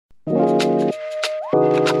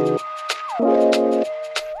You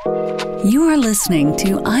are listening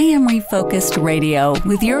to I Am Refocused Radio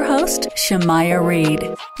with your host, Shamaya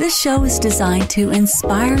Reed. This show is designed to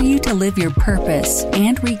inspire you to live your purpose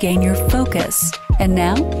and regain your focus. And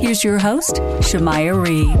now, here's your host, Shamaya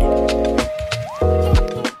Reed.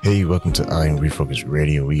 Hey, welcome to I Am Refocused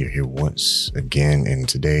Radio. We are here once again, and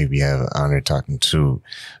today we have an honor talking to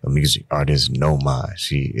a music artist, Nomae.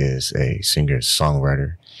 She is a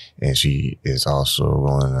singer-songwriter, and she is also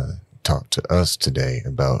going to talk to us today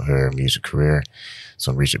about her music career,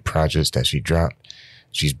 some recent projects that she dropped.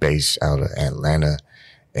 She's based out of Atlanta,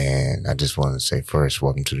 and I just wanted to say first,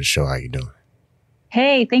 welcome to the show. How you doing?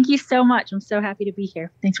 Hey, thank you so much. I'm so happy to be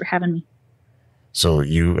here. Thanks for having me. So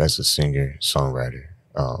you as a singer-songwriter,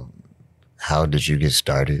 how did you get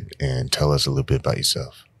started? And tell us a little bit about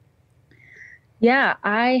yourself. Yeah,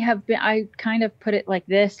 I kind of put it like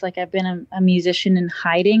this, like I've been a musician in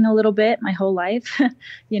hiding a little bit my whole life.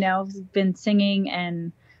 I've been singing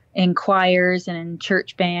and in choirs and in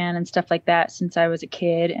church band and stuff like that since I was a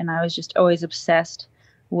kid. And I was just always obsessed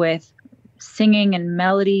with singing and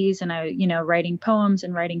melodies and writing poems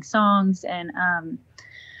and writing songs. And,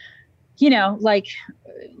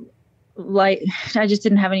 like I just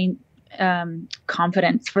didn't have any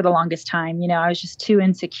confidence for the longest time. I was just too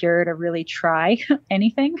insecure to really try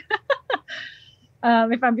anything.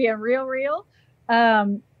 If I'm being real.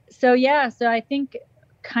 So I think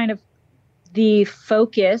kind of the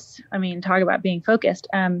focus, talk about being focused,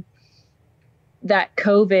 that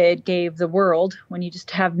COVID gave the world when you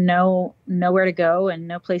just have nowhere to go and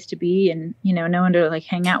no place to be and, no one to like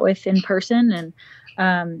hang out with in person.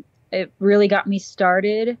 And, it really got me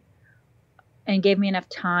started and gave me enough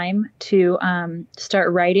time to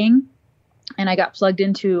start writing. And I got plugged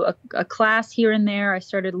into a class here and there. I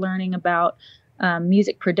started learning about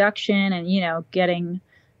music production and, getting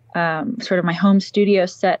sort of my home studio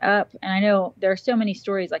set up. And I know there are so many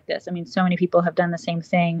stories like this. So many people have done the same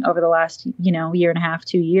thing over the last, year and a half,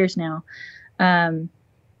 2 years now.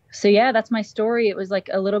 That's my story. It was like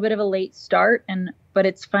a little bit of a late start. But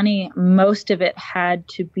it's funny, most of it had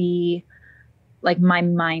to be like my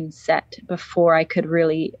mindset before I could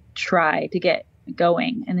really try to get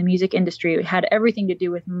going in the music industry. It had everything to do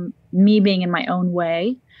with me being in my own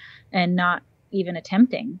way and not even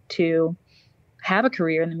attempting to have a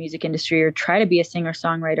career in the music industry or try to be a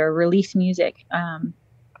singer-songwriter or release music.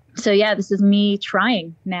 This is me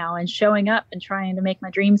trying now and showing up and trying to make my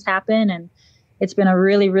dreams happen. And it's been a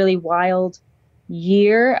really, really wild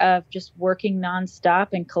year of just working nonstop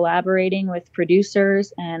and collaborating with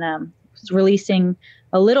producers and releasing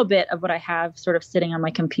a little bit of what I have sort of sitting on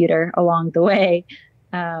my computer along the way.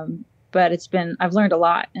 But I've learned a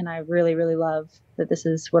lot, and I really, really love that this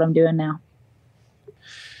is what I'm doing now.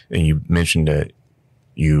 And you mentioned that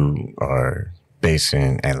you are based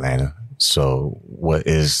in Atlanta. So what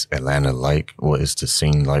is Atlanta like? What is the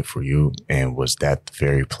scene like for you? And was that the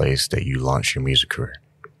very place that you launched your music career?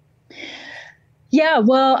 Yeah,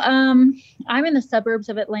 well, I'm in the suburbs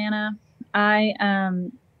of Atlanta. I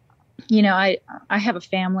have a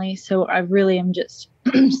family, so I really am just,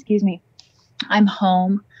 excuse me, I'm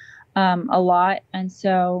home a lot. And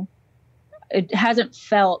so it hasn't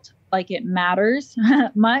felt like it matters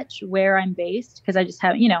much where I'm based because I just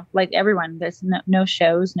have, like everyone, there's no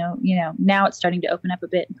shows, now it's starting to open up a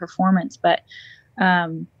bit in performance. But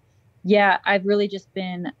I've really just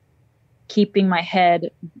been keeping my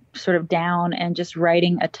head sort of down and just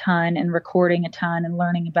writing a ton and recording a ton and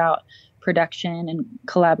learning about production and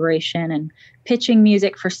collaboration and pitching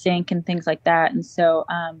music for sync and things like that. And so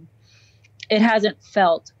it hasn't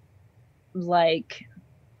felt like,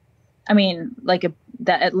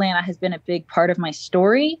 that Atlanta has been a big part of my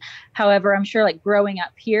story. However, I'm sure like growing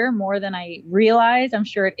up here more than I realize, I'm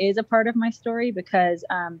sure it is a part of my story because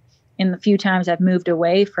in the few times I've moved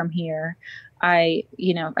away from here, I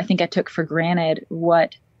think I took for granted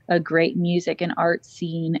what a great music and art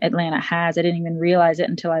scene Atlanta has. I didn't even realize it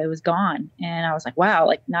until I was gone. And I was like, wow,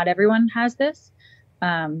 like not everyone has this.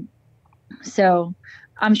 So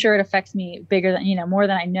I'm sure it affects me bigger than, more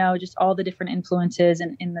than I know, just all the different influences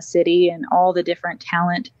in the city and all the different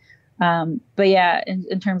talent.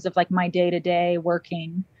 In terms of like my day to day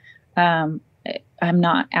working, I'm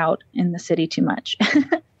not out in the city too much.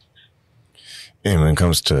 And when it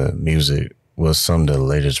comes to music, what's some of the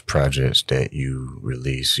latest projects that you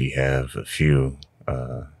release? You have a few,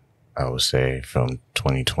 I would say, from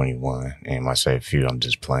 2021. And when I say a few, I'm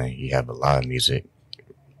just playing. You have a lot of music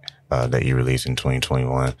that you released in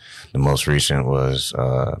 2021. The most recent was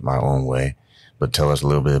My Own Way. But tell us a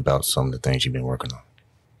little bit about some of the things you've been working on.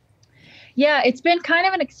 Yeah, it's been kind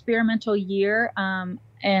of an experimental year.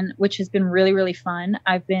 and which has been really, really fun.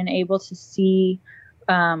 I've been able to see,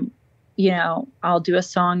 I'll do a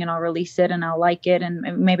song and I'll release it and I'll like it. And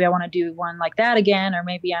maybe I want to do one like that again, or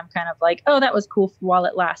maybe I'm kind of like, oh, that was cool while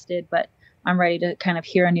it lasted, but I'm ready to kind of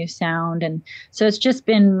hear a new sound. And so it's just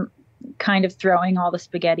been kind of throwing all the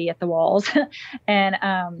spaghetti at the walls. And,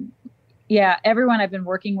 everyone I've been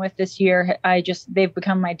working with this year, they've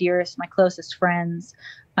become my closest friends.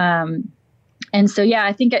 And so,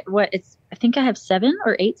 I think I think I have 7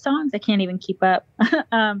 or 8 songs. I can't even keep up.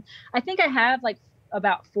 I think I have like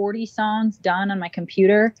about 40 songs done on my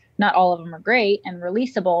computer. Not all of them are great and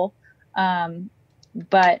releasable.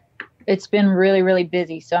 But it's been really, really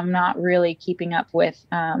busy. So I'm not really keeping up with,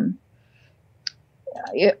 I'm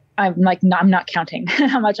not counting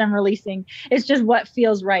how much I'm releasing. It's just what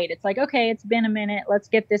feels right. It's like, okay, it's been a minute. Let's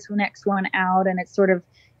get this next one out. And it sort of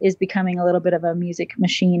is becoming a little bit of a music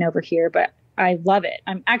machine over here, but I love it.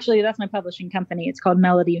 That's my publishing company. It's called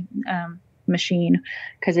Melody Machine,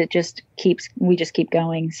 because we just keep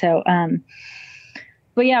going. So,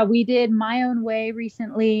 but yeah, we did My Own Way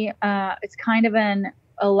recently. It's kind of an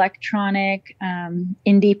electronic,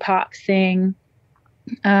 indie pop thing.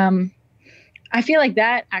 I feel like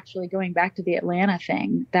that, actually, going back to the Atlanta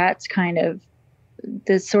thing, that's kind of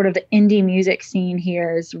the sort of the indie music scene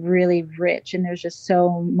here is really rich, and there's just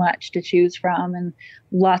so much to choose from, and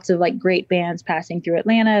lots of like great bands passing through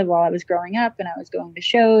Atlanta while I was growing up, and I was going to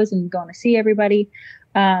shows and going to see everybody.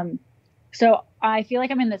 So I feel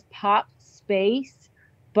like I'm in this pop space,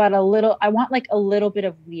 but I want like a little bit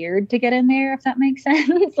of weird to get in there, if that makes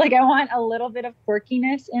sense. Like I want a little bit of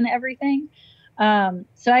quirkiness in everything.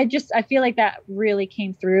 So I feel like that really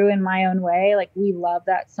came through in My Own Way. Like we love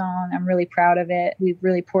that song. I'm really proud of it. We've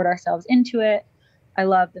really poured ourselves into it. I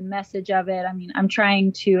love the message of it. I mean, I'm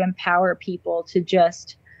trying to empower people to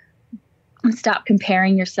just stop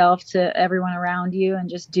comparing yourself to everyone around you and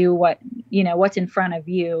just do what's in front of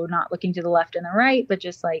you, not looking to the left and the right, but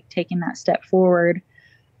just like taking that step forward.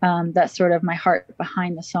 That's sort of my heart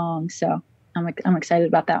behind the song. So I'm excited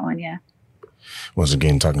about that one. Yeah. Once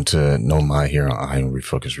again, talking to Nomae here on I Am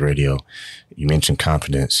Refocused Radio. You mentioned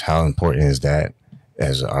confidence. How important is that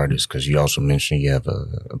as an artist? Because you also mentioned you have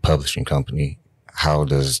a publishing company. How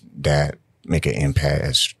does that make an impact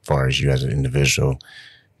as far as you as an individual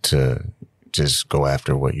to just go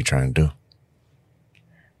after what you're trying to do?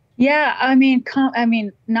 Yeah, I mean,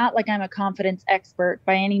 not like I'm a confidence expert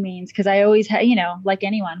by any means, because I always like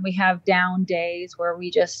anyone, we have down days where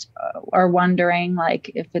we just are wondering,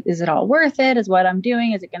 like, is it all worth it? Is what I'm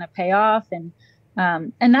doing, is it going to pay off? And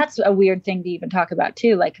that's a weird thing to even talk about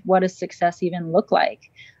too. Like, what does success even look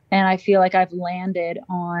like? And I feel like I've landed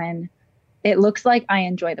on, it looks like I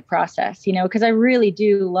enjoy the process, because I really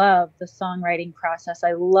do love the songwriting process.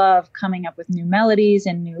 I love coming up with new melodies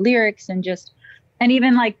and new lyrics and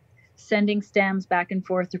even like sending stems back and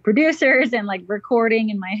forth to producers and like recording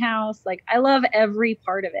in my house. Like I love every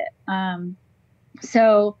part of it.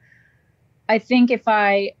 So I think if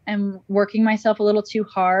I am working myself a little too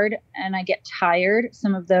hard and I get tired,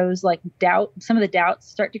 some of the doubts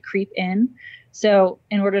start to creep in. So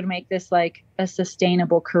in order to make this like a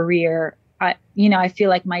sustainable career, I feel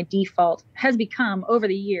like my default has become over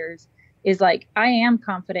the years is like, I am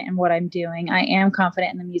confident in what I'm doing. I am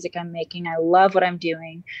confident in the music I'm making. I love what I'm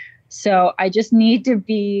doing. So I just need to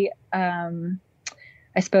be, I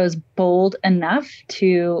suppose, bold enough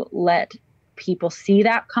to let people see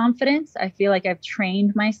that confidence. I feel like I've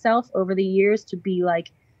trained myself over the years to be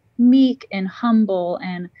like meek and humble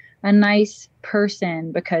and a nice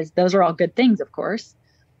person, because those are all good things, of course.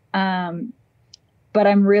 But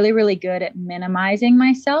I'm really, really good at minimizing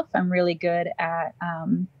myself. I'm really good at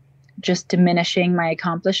just diminishing my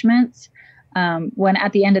accomplishments. When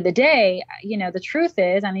at the end of the day, the truth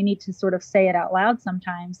is, and I need to sort of say it out loud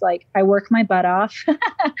sometimes, like I work my butt off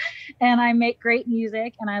and I make great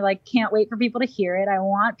music and I like can't wait for people to hear it. I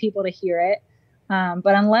want people to hear it.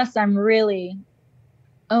 But unless I'm really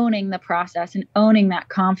owning the process and owning that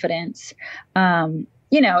confidence, it's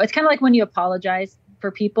kind of like when you apologize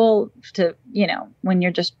for people to, when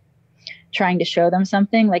you're just trying to show them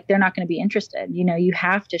something, like they're not going to be interested. You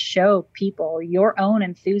have to show people your own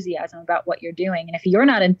enthusiasm about what you're doing. And if you're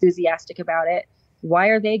not enthusiastic about it, why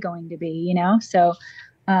are they going to be, So,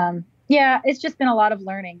 it's just been a lot of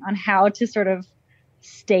learning on how to sort of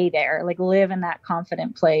stay there, like live in that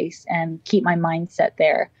confident place and keep my mindset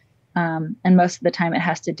there. And most of the time it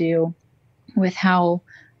has to do with how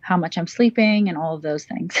much I'm sleeping and all of those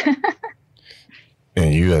things.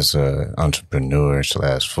 And you as an entrepreneur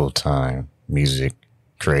 / full-time music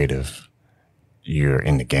creative, you're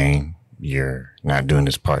in the game. You're not doing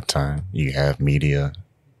this part-time. You have media.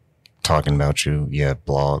 talking about you. You have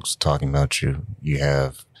blogs talking about you. You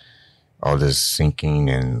have all this syncing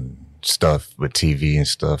and stuff with TV and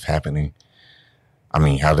stuff happening. I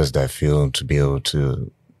mean, how does that feel to be able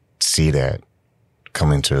to see that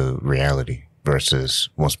come into reality versus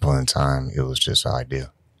once upon a time, it was just an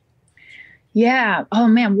idea? Yeah. Oh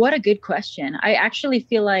man, what a good question. I actually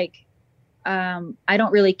feel like I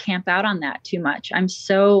don't really camp out on that too much.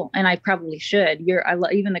 And I probably should.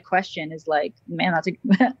 Even the question is like, man,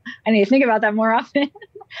 I need to think about that more often.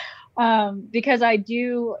 Because I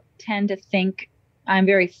do tend to think I'm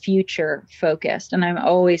very future focused, and I'm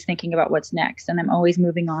always thinking about what's next, and I'm always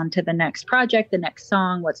moving on to the next project, the next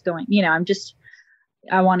song, what's going,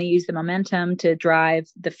 I want to use the momentum to drive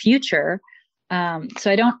the future.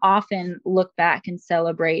 So I don't often look back and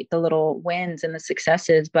celebrate the little wins and the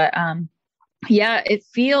successes, but, yeah, it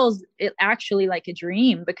feels actually like a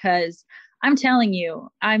dream, because I'm telling you,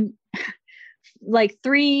 I'm like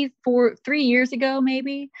 3 years ago,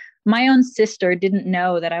 maybe my own sister didn't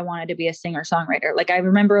know that I wanted to be a singer-songwriter. Like I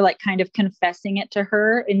remember like kind of confessing it to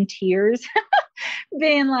her in tears,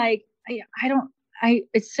 being like,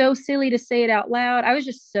 it's so silly to say it out loud. I was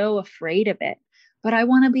just so afraid of it, but I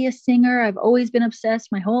want to be a singer. I've always been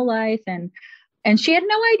obsessed my whole life. And she had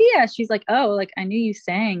no idea. She's like, oh, like I knew you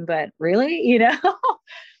sang, but really,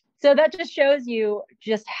 So that just shows you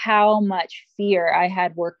just how much fear I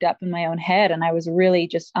had worked up in my own head. And I was really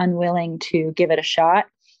just unwilling to give it a shot.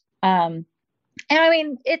 And I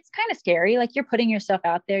mean, it's kind of scary. Like you're putting yourself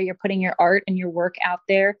out there, you're putting your art and your work out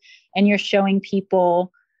there, and you're showing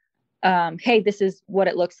people, hey, this is what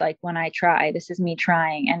it looks like when I try. This is me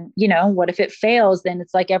trying. And what if it fails? Then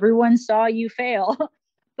it's like everyone saw you fail.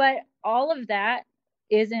 But all of that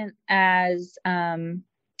isn't as,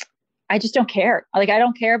 I just don't care. Like, I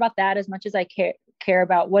don't care about that as much as I care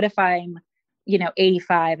about what if I'm,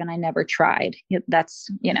 85 and I never tried.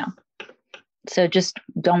 That's, so just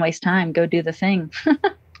don't waste time. Go do the thing.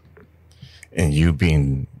 And you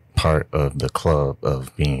being part of the club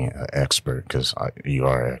of being an expert, because you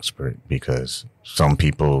are an expert, because some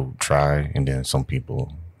people try and then some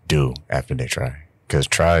people do after they try. Because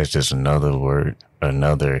try is just another word,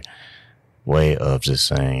 another way of just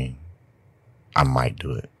saying, I might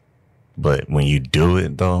do it. But when you do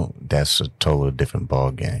it, though, that's a totally different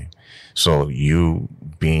ball game. So you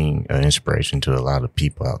being an inspiration to a lot of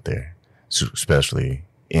people out there, especially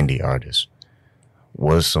indie artists,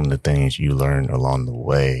 what are some of the things you learned along the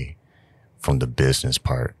way from the business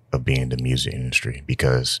part of being in the music industry?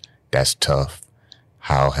 Because that's tough.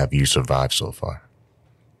 How have you survived so far?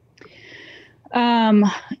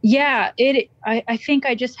 I think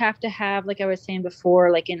I just have to have, like I was saying before,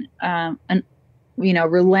 like an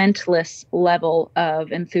relentless level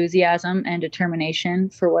of enthusiasm and determination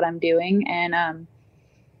for what I'm doing.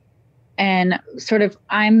 And sort of,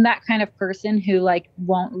 I'm that kind of person who like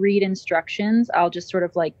won't read instructions. I'll just sort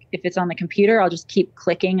of like, if it's on the computer, I'll just keep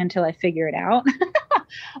clicking until I figure it out.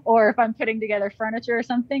 Or if I'm putting together furniture or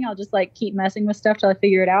something, I'll just like keep messing with stuff till I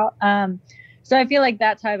figure it out. So I feel like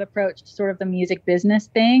that's how I've approached sort of the music business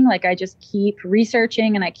thing. Like I just keep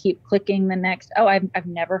researching and I keep clicking the next, I've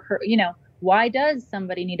never heard, why does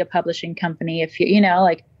somebody need a publishing company if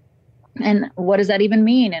and what does that even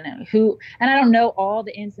mean? And I don't know all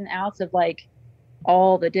the ins and outs of like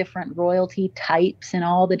all the different royalty types and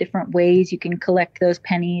all the different ways you can collect those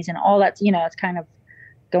pennies and all that, it's kind of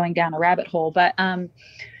going down a rabbit hole. But,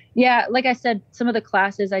 yeah, like I said, some of the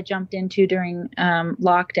classes I jumped into during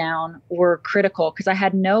lockdown were critical because I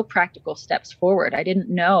had no practical steps forward. I didn't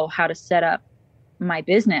know how to set up my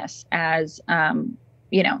business as,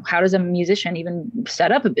 how does a musician even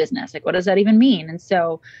set up a business? Like, what does that even mean? And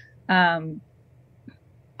so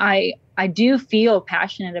I do feel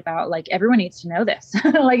passionate about like everyone needs to know this.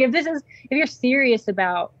 Like if you're serious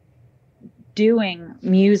about doing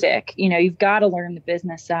music, you've got to learn the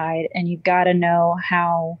business side and you've got to know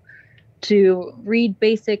how to read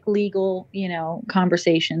basic legal,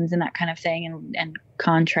 conversations and that kind of thing and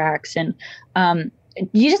contracts. And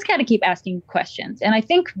you just got to keep asking questions. And I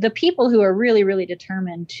think the people who are really, really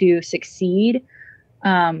determined to succeed,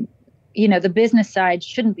 the business side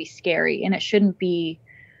shouldn't be scary and it shouldn't be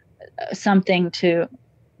something to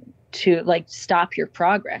like stop your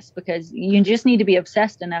progress, because you just need to be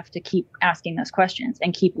obsessed enough to keep asking those questions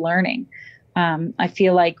and keep learning. I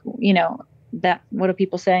feel like, that, what do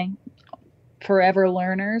people say? Forever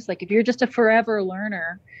learners. Like if you're just a forever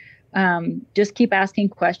learner, just keep asking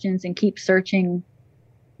questions and keep searching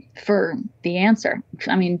for the answer.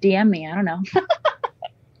 I mean, DM me. I don't know.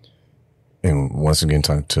 And once again,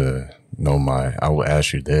 talking to Nomae, I will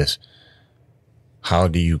ask you this. How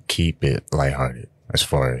do you keep it lighthearted as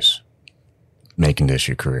far as making this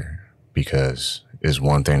your career? Because it's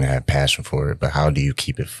one thing to have passion for it, but how do you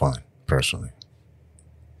keep it fun personally?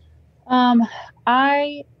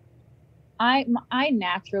 I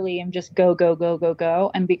naturally am just go, go, go, go,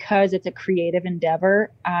 go. And because it's a creative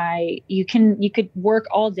endeavor, you could work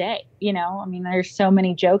all day, you know? I mean, there's so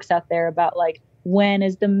many jokes out there about like, when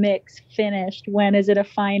is the mix finished? When is it a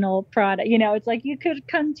final product? You know, it's like you could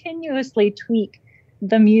continuously tweak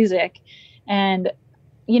the music. And,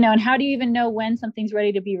 you know, and how do you even know when something's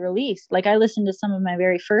ready to be released? Like I listened to some of my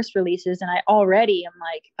very first releases and I already am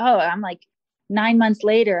like, oh, I'm like 9 months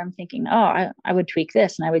later, I'm thinking, oh, I would tweak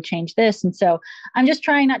this and I would change this. And so I'm just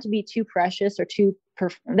trying not to be too precious or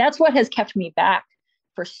that's what has kept me back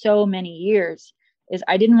for so many years is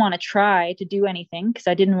I didn't want to try to do anything because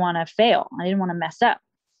I didn't want to fail. I didn't want to mess up.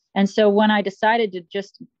 And so when I decided to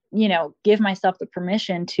just, you know, give myself the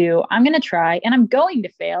permission to, I'm going to try and I'm going to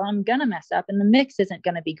fail. I'm going to mess up and the mix isn't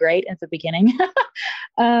going to be great at the beginning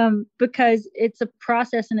because it's a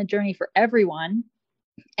process and a journey for everyone.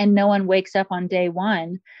 And no one wakes up on day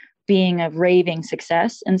one being a raving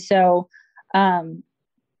success. And so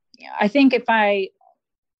I think if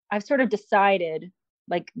I've sort of decided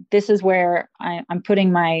like, this is where I'm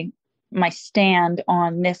putting my stand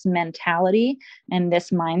on this mentality and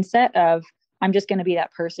this mindset of, I'm just going to be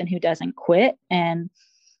that person who doesn't quit.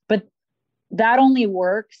 But that only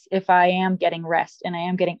works if I am getting rest and I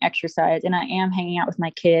am getting exercise and I am hanging out with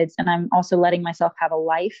my kids and I'm also letting myself have a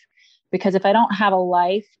life. Because if I don't have a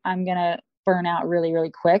life, I'm going to burn out really, really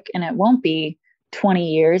quick. And it won't be 20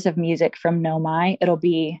 years of music from Nomae. It'll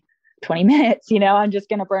be 20 minutes, you know, I'm just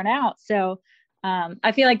going to burn out. So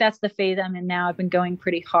I feel like that's the phase I'm in now. I've been going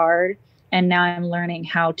pretty hard and now I'm learning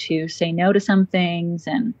how to say no to some things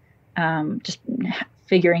and just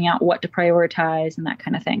figuring out what to prioritize and that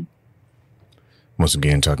kind of thing. Once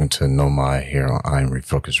again, talking to Nomae here on I Am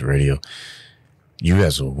Refocused Radio. You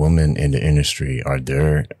as a woman in the industry, are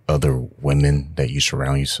there other women that you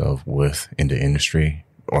surround yourself with in the industry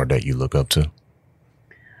or that you look up to?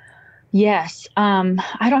 Yes.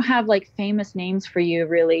 I don't have like famous names for you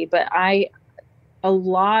really, but a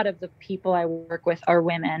lot of the people I work with are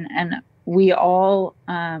women and we all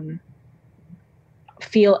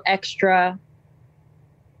feel extra,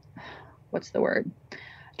 what's the word?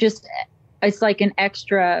 Just it's like an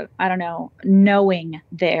extra, I don't know, knowing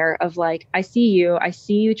there of like, I see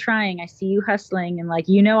you trying, I see you hustling. And like,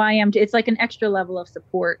 you know, I am, it's like an extra level of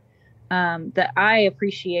support that I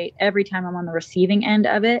appreciate every time I'm on the receiving end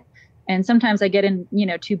of it. And sometimes I get in, you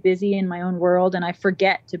know, too busy in my own world and I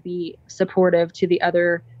forget to be supportive to the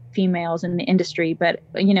other females in the industry. But,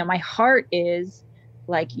 you know, my heart is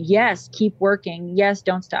like, yes, keep working. Yes,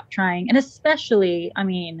 don't stop trying. And especially, I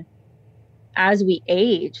mean, as we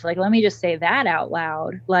age, like, let me just say that out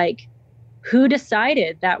loud. Like, who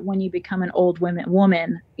decided that when you become an old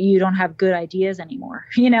woman, you don't have good ideas anymore?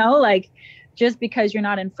 You know, like just because you're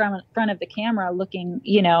not in front of the camera looking,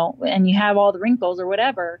 you know, and you have all the wrinkles or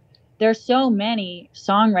whatever, there's so many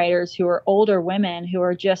songwriters who are older women who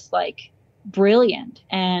are just like brilliant.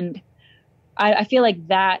 And I feel like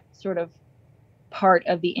that sort of part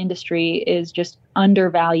of the industry is just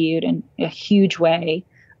undervalued in a huge way.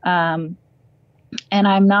 And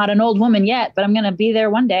I'm not an old woman yet, but I'm going to be there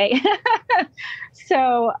one day.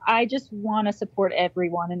 So I just want to support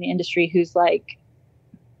everyone in the industry who's like,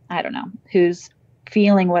 I don't know, who's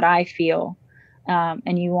feeling what I feel.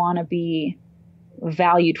 And you want to be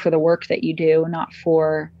valued for the work that you do, not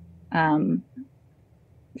for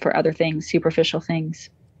other things, superficial things.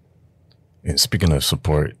 And speaking of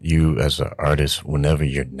support, you as an artist, whenever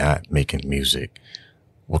you're not making music,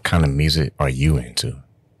 what kind of music are you into?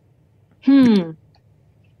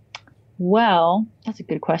 Well, that's a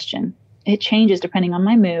good question. It changes depending on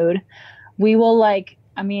my mood. We will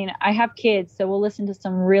I have kids, so we'll listen to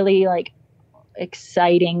some really like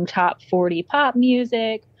exciting top 40 pop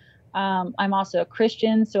music. I'm also a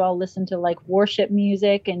Christian, so I'll listen to like worship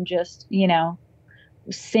music and just, you know,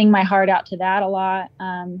 sing my heart out to that a lot.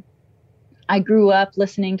 I grew up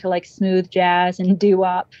listening to like smooth jazz and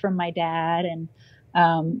doo-wop from my dad,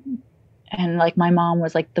 and like my mom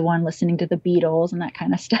was like the one listening to the Beatles and that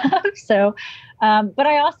kind of stuff. So, but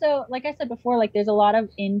I also, like I said before, like there's a lot of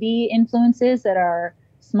indie influences that are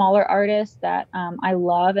smaller artists that I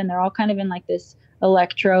love, and they're all kind of in like this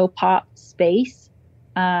electro pop space.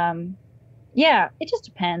 Yeah, it just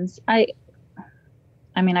depends. I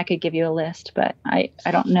mean, I could give you a list, but I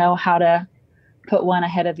don't know how to put one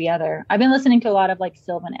ahead of the other. I've been listening to a lot of like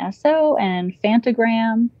Sylvan Esso and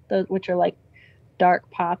Fantagram, which are like dark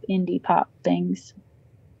pop, indie pop things.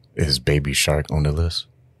 Is Baby Shark on the list?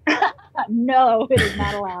 No, it is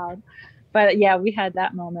not allowed. But yeah, we had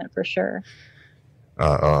that moment for sure.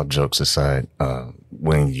 All jokes aside,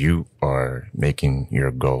 when you are making your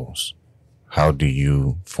goals, how do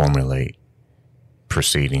you formulate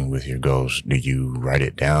proceeding with your goals? Do you write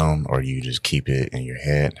it down or do you just keep it in your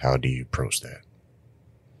head? How do you approach that?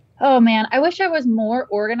 Oh man, I wish I was more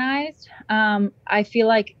organized. I feel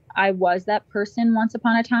like I was that person once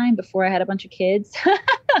upon a time before I had a bunch of kids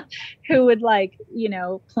who would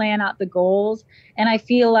plan out the goals. And I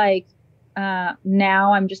feel like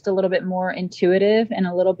now I'm just a little bit more intuitive and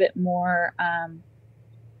a little bit more,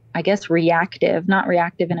 I guess, reactive, not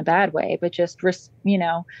reactive in a bad way, but just,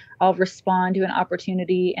 I'll respond to an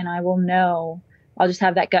opportunity and I'll just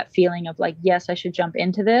have that gut feeling of like, yes, I should jump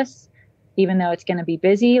into this, even though it's going to be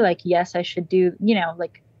busy. Like, yes, I should do,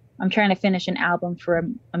 I'm trying to finish an album for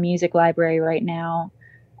a music library right now.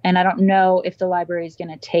 And I don't know if the library is going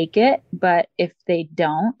to take it, but if they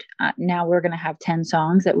don't, now we're going to have 10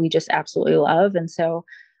 songs that we just absolutely love. And so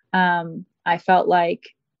I felt like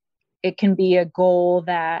it can be a goal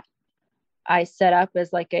that I set up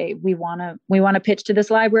as like we want to pitch to this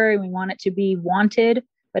library. We want it to be wanted,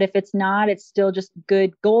 but if it's not, it's still just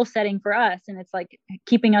good goal setting for us. And it's like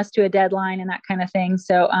keeping us to a deadline and that kind of thing.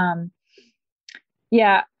 So,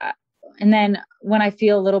 yeah. And then when I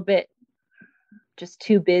feel a little bit just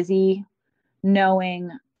too busy,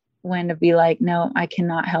 knowing when to be like, no, I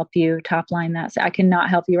cannot help you top line that. I cannot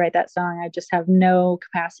help you write that song. I just have no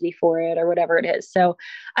capacity for it or whatever it is. So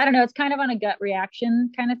I don't know. It's kind of on a gut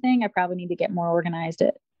reaction kind of thing. I probably need to get more organized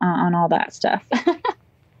on all that stuff.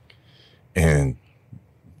 And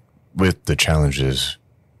with the challenges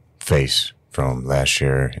faced from last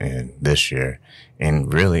year and this year,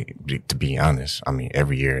 and really, to be honest, I mean,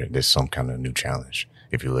 every year there's some kind of new challenge.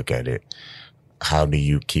 If you look at it, how do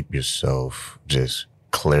you keep yourself just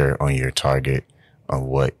clear on your target on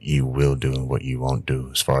what you will do and what you won't do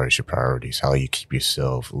as far as your priorities? How do you keep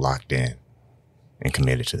yourself locked in and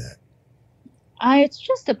committed to that? It's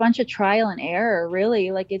just a bunch of trial and error,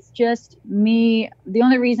 really. Like, it's just me. The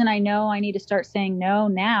only reason I know I need to start saying no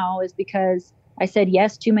now is because I said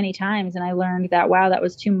yes too many times. And I learned that, wow, that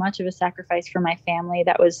was too much of a sacrifice for my family.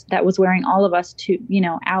 That was wearing all of us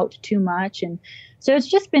out too much. And so it's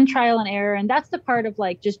just been trial and error. And that's the part of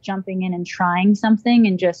like just jumping in and trying something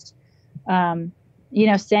and just,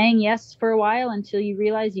 saying yes for a while until you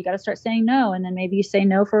realize you got to start saying no. And then maybe you say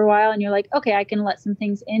no for a while and you're like, okay, I can let some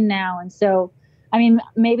things in now. And so, I mean,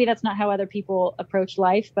 maybe that's not how other people approach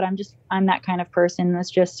life, but I'm that kind of person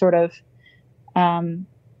that's just sort of,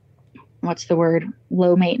 what's the word?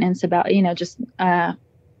 Low maintenance about, I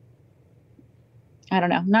don't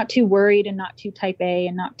know, not too worried and not too type A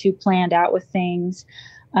and not too planned out with things.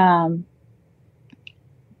 I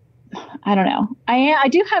don't know. I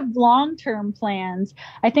do have long-term plans.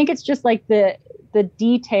 I think it's just like the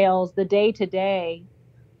details, the day to day.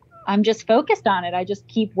 I'm just focused on it. I just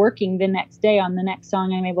keep working the next day on the next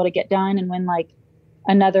song I'm able to get done. And when like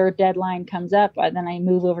another deadline comes up, then I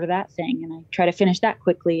move over to that thing and I try to finish that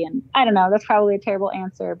quickly. And I don't know, that's probably a terrible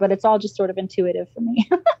answer, but it's all just sort of intuitive for me.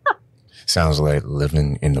 Sounds like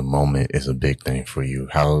living in the moment is a big thing for you.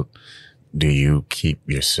 How do you keep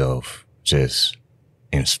yourself just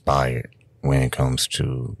inspired when it comes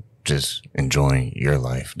to just enjoying your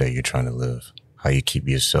life that you're trying to live? How you keep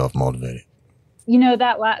yourself motivated?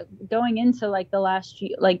 Going into like the last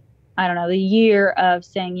year, like, I don't know, the year of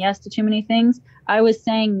saying yes to too many things, I was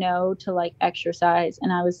saying no to like exercise,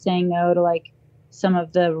 and I was saying no to like some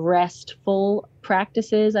of the restful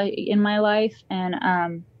practices in my life.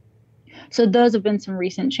 And so those have been some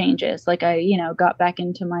recent changes. Like I, got back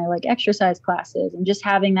into my like exercise classes, and just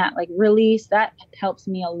having that like release, that helps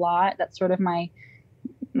me a lot. That's sort of my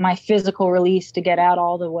physical release to get out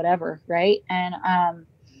all the whatever. Right.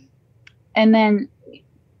 And then,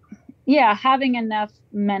 yeah, having enough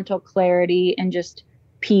mental clarity and just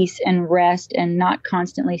peace and rest and not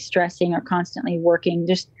constantly stressing or constantly working,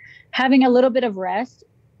 just having a little bit of rest.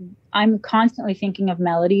 I'm constantly thinking of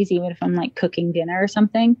melodies, even if I'm like cooking dinner or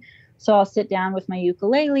something. So I'll sit down with my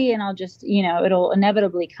ukulele and I'll just, it'll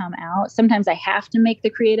inevitably come out. Sometimes I have to make the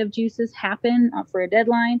creative juices happen for a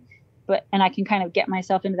deadline, and I can kind of get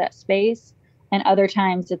myself into that space. And other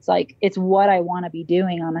times it's like, it's what I want to be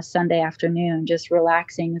doing on a Sunday afternoon, just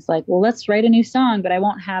relaxing. It's like, well, let's write a new song, but I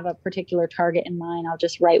won't have a particular target in mind. I'll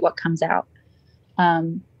just write what comes out.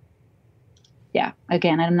 Yeah,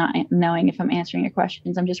 again, I'm not knowing if I'm answering your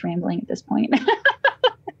questions. I'm just rambling at this point.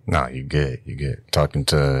 No, you're good. You're good. Talking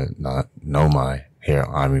to Nomae here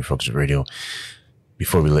on I'm Refocused Radio.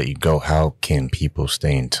 Before we let you go, how can people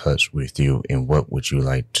stay in touch with you, and what would you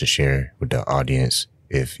like to share with the audience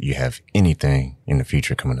if you have anything in the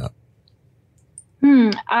future coming up?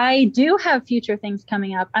 I do have future things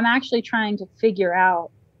coming up. I'm actually trying to figure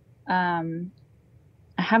out, I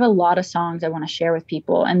have a lot of songs I want to share with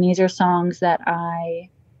people. And these are songs that I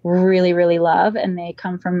really, really love. And they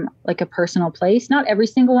come from like a personal place. Not every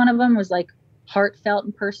single one of them was like heartfelt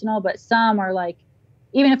and personal, but some are like,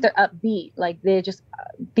 even if they're upbeat, like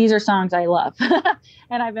these are songs I love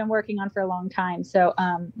and I've been working on for a long time. So,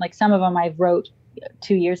 like some of them I wrote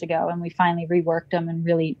 2 years ago and we finally reworked them and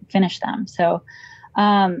really finished them. So,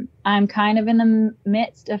 I'm kind of in the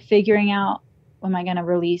midst of figuring out, am I going to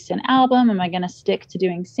release an album? Am I going to stick to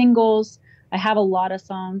doing singles? I have a lot of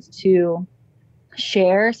songs to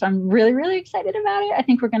share. So I'm really, really excited about it. I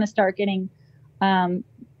think we're going to start getting, I'm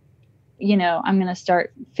going to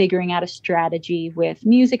start figuring out a strategy with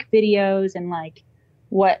music videos and like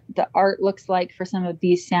what the art looks like for some of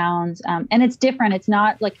these sounds. And it's different. It's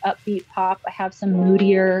not like upbeat pop. I have some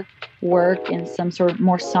moodier work and some sort of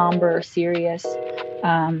more somber, serious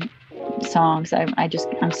songs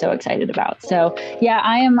I'm so excited about. So yeah,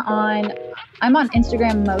 I'm on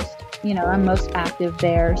Instagram I'm most active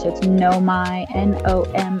there. So it's Nomae,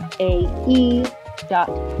 NOMAE.music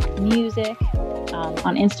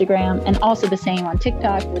on Instagram, and also the same on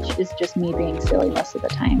TikTok, which is just me being silly most of the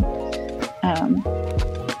time.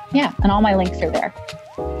 And all my links are there.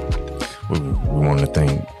 We want to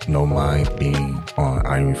thank Nomae being on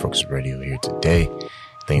I Am Refocused Radio here today.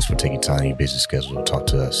 Thanks for taking time in your busy schedule to talk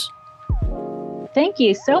to us. Thank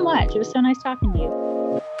you so much. It was so nice talking to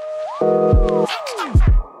you.